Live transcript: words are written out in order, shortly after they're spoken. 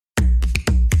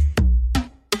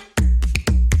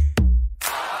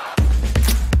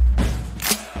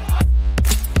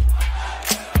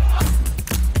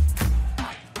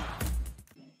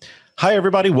Hi,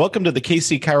 everybody. Welcome to the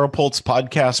KC ChiroPulse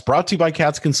podcast, brought to you by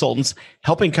CATS Consultants,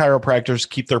 helping chiropractors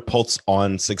keep their pulse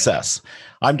on success.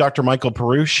 I'm Dr. Michael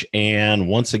Perush, and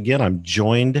once again, I'm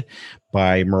joined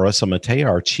by Marissa Matei,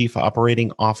 our Chief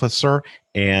Operating Officer,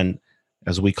 and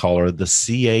as we call her, the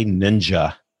CA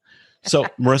Ninja. So,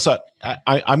 Marissa,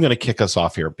 I'm going to kick us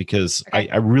off here because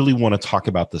I really want to talk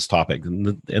about this topic,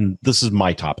 and this is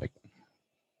my topic.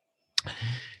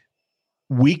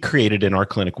 We created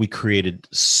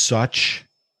such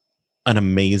an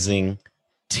amazing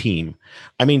team.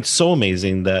 I mean, so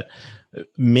amazing that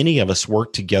many of us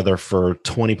worked together for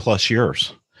 20 plus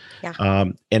years.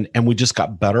 Yeah. And we just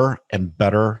got better and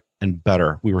better and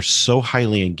better. We were so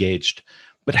highly engaged.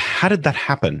 But how did that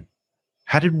happen?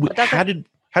 How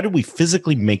did we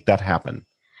physically make that happen?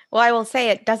 Well, I will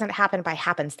say it doesn't happen by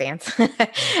happenstance.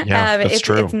 Yeah, that's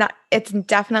true. It's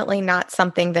definitely not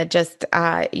something that just,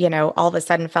 all of a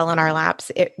sudden fell in our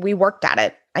laps. We worked at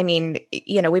it. I mean,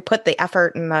 we put the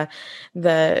effort and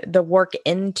the work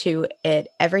into it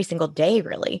every single day,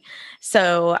 really.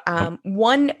 So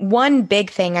one big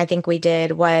thing I think we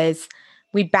did was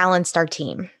we balanced our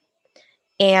team.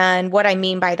 And what I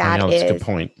mean by that is a good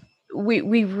point.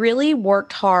 We really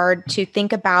worked hard to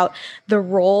think about the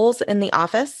roles in the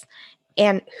office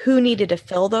and who needed to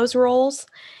fill those roles,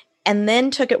 and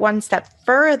then took it one step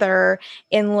further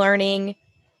in learning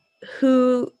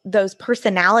who those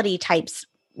personality types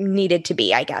needed to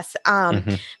be, I guess.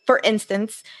 For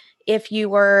instance, if you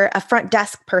were a front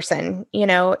desk person,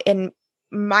 in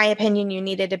my opinion, you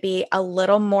needed to be a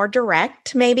little more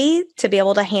direct, maybe, to be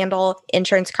able to handle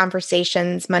insurance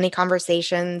conversations, money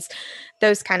conversations,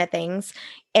 those kind of things.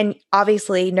 And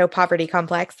obviously no poverty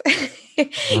complex.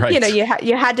 Right.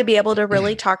 You had to be able to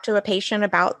really talk to a patient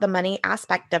about the money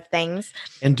aspect of things.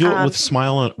 And do it with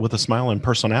a smile and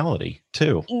personality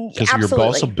too. Because you're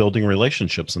also building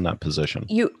relationships in that position.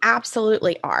 You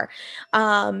absolutely are.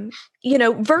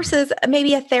 Versus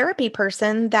maybe a therapy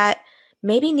person that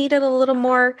maybe needed a little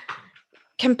more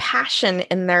compassion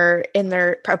in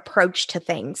their approach to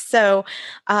things. So,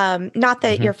 not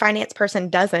that your finance person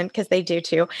doesn't, because they do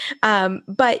too.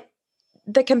 But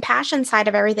the compassion side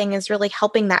of everything is really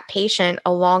helping that patient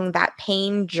along that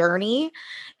pain journey,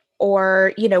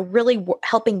 or, really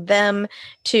helping them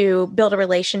to build a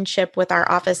relationship with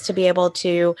our office to be able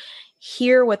to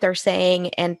hear what they're saying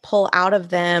and pull out of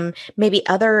them maybe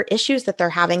other issues that they're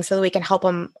having so that we can help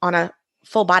them on a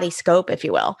full body scope, if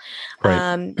you will.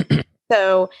 Right.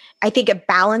 So I think a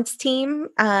balanced team,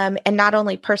 and not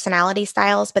only personality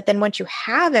styles, but then once you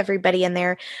have everybody in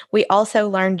there, we also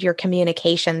learned your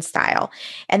communication style.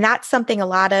 And that's something a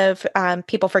lot of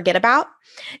people forget about,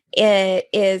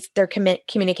 is their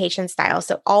communication style.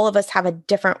 So all of us have a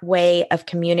different way of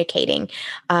communicating.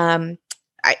 I'll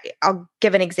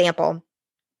give an example.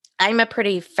 I'm a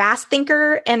pretty fast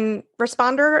thinker and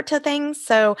responder to things.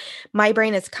 So my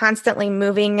brain is constantly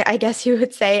moving, I guess you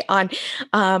would say, on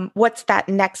what's that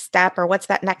next step or what's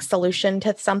that next solution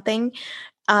to something,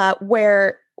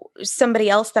 where somebody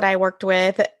else that I worked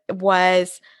with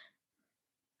was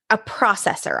a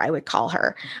processor, I would call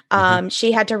her.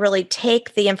 She had to really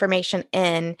take the information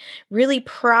in, really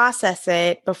process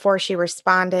it before she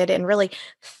responded, and really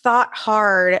thought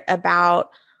hard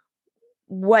about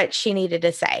what she needed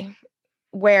to say,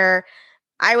 where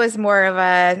I was more of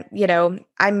a,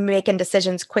 I'm making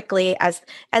decisions quickly as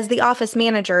the office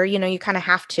manager, you kind of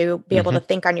have to be able to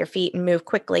think on your feet and move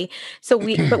quickly. So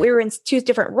but we were in two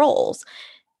different roles.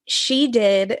 She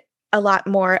did a lot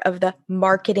more of the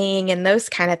marketing and those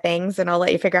kind of things. And I'll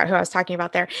let you figure out who I was talking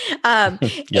about there.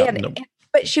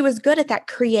 But she was good at that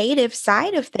creative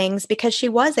side of things because she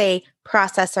was a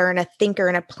processor and a thinker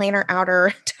and a planner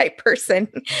outer type person,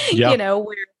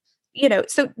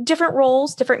 so different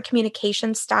roles, different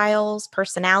communication styles,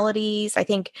 personalities. I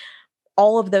think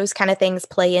all of those kind of things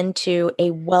play into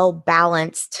a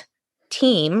well-balanced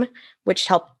team, which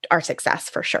helped our success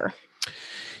for sure.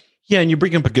 Yeah, and you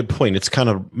bring up a good point. It's kind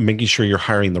of making sure you're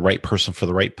hiring the right person for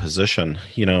the right position.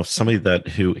 Somebody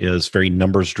who is very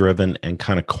numbers driven and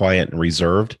kind of quiet and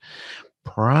reserved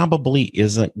probably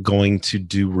isn't going to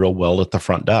do real well at the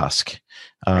front desk.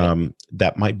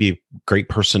 That might be a great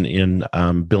person in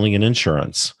billing and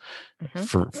insurance,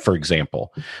 for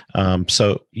example.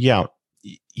 So yeah,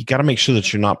 you got to make sure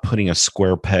that you're not putting a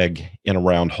square peg in a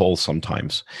round hole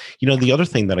sometimes. The other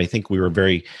thing that I think we were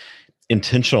very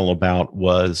intentional about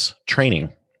was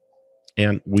training.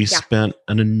 And we spent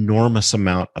an enormous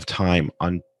amount of time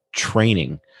on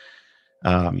training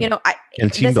and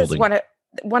team building.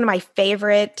 One of my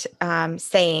favorite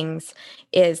sayings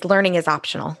is learning is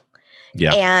optional.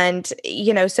 Yeah. And,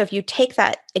 so if you take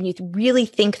that and you really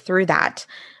think through that,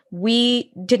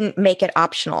 we didn't make it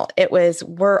optional. It was,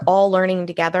 we're all learning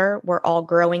together. We're all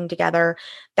growing together.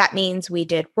 That means we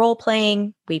did role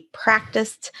playing. We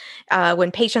practiced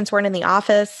when patients weren't in the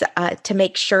office to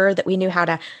make sure that we knew how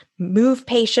to move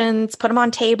patients, put them on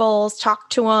tables, talk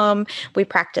to them. We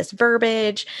practiced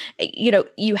verbiage.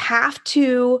 You have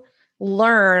to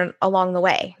learn along the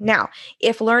way. Now,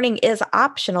 if learning is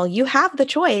optional, you have the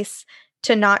choice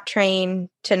to not train,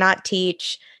 to not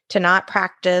teach, to not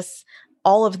practice,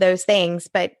 all of those things.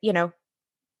 But,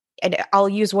 and I'll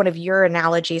use one of your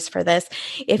analogies for this.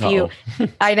 If you,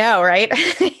 I know, right?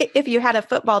 If you had a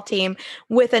football team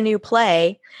with a new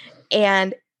play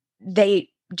and they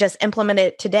just implemented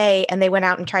it today and they went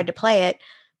out and tried to play it,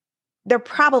 they're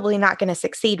probably not going to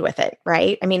succeed with it,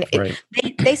 right? I mean, Right.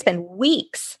 They spend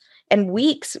weeks and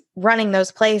weeks running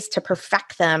those plays to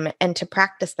perfect them and to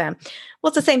practice them. Well,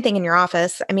 it's the same thing in your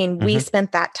office. I mean, we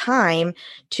spent that time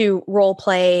to role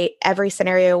play every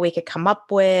scenario we could come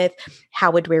up with. How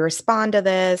would we respond to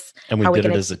this? And we did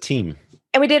it as a team.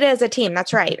 And we did it as a team.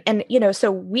 That's right. And,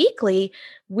 so weekly,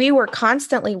 we were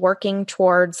constantly working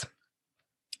towards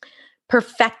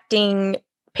perfecting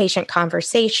patient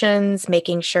conversations,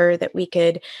 making sure that we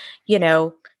could,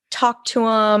 talk to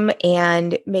them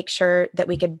and make sure that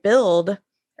we could build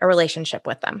a relationship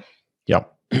with them. Yeah.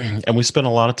 And we spent a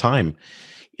lot of time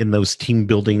in those team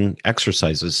building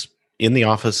exercises in the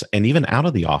office and even out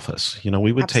of the office.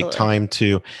 We would take time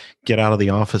to get out of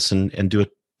the office and do a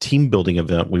team building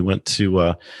event. We went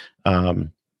to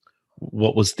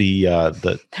what was the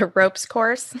ropes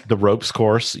course? The ropes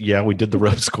course. Yeah, we did the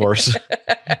ropes course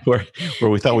where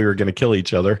we thought we were going to kill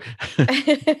each other.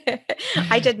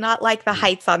 I did not like the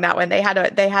heights on that one. They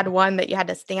had one that you had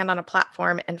to stand on a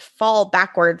platform and fall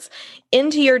backwards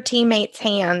into your teammates'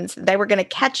 hands. They were going to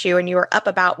catch you, and you were up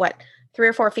about 3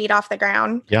 or 4 feet off the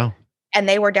ground. Yeah. And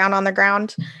they were down on the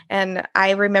ground. And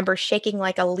I remember shaking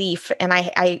like a leaf. And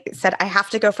I said, I have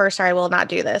to go first or I will not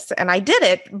do this. And I did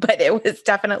it, but it was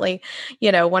definitely,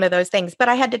 one of those things. But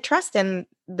I had to trust in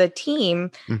the team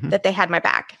that they had my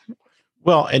back.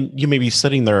 Well, and you may be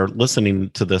sitting there listening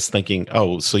to this thinking,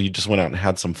 oh, so you just went out and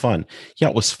had some fun. Yeah,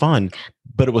 it was fun,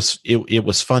 but it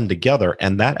was fun together.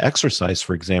 And that exercise,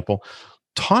 for example,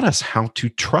 taught us how to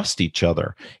trust each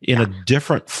other in a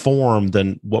different form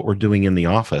than what we're doing in the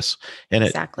office. And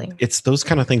exactly. It's those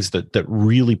kind of things that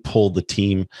really pull the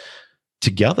team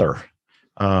together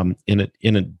in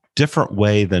a different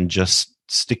way than just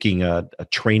sticking a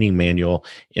training manual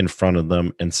in front of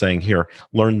them and saying, here,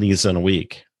 learn these in a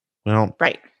week. Well,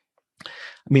 right. I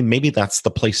mean, maybe that's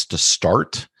the place to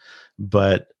start,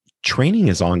 but training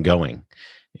is ongoing.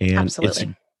 And Absolutely.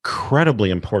 It's incredibly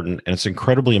important, and it's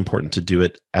incredibly important to do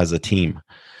it as a team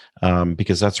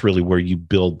because that's really where you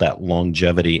build that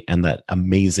longevity and that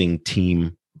amazing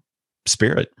team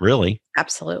spirit, really.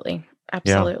 Absolutely.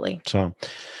 Yeah. So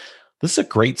this is a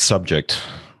great subject.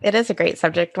 It is a great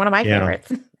subject. One of my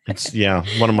favorites. It's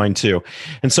one of mine too.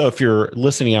 And so if you're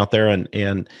listening out there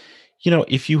and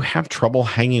if you have trouble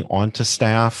hanging on to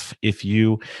staff, if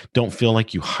you don't feel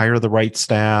like you hire the right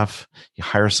staff, you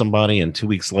hire somebody and 2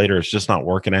 weeks later it's just not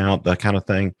working out, that kind of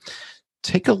thing,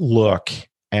 take a look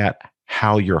at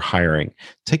how you're hiring.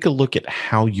 Take a look at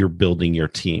how you're building your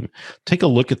team. Take a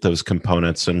look at those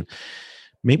components and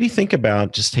maybe think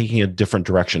about just taking a different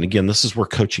direction. Again, this is where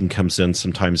coaching comes in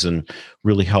sometimes and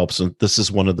really helps. And this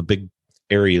is one of the big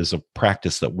areas of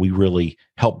practice that we really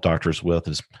help doctors with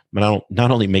is not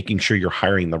only making sure you're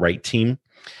hiring the right team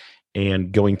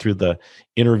and going through the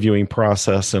interviewing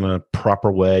process in a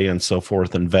proper way and so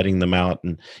forth and vetting them out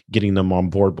and getting them on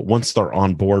board. But once they're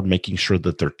on board, making sure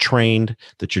that they're trained,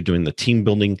 that you're doing the team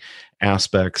building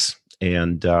aspects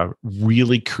and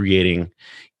really creating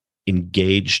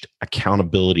engaged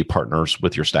accountability partners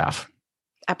with your staff.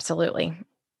 Absolutely.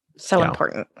 So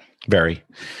important. Very.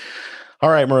 All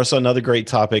right, Marissa, another great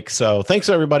topic. So thanks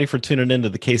everybody for tuning into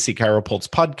the KC ChiroPulse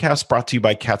podcast brought to you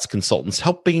by CATS Consultants,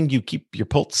 helping you keep your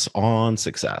pulse on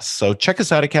success. So check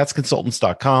us out at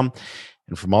catsconsultants.com.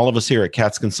 And from all of us here at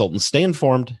CATS Consultants, stay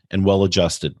informed and well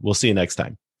adjusted. We'll see you next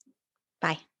time.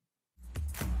 Bye.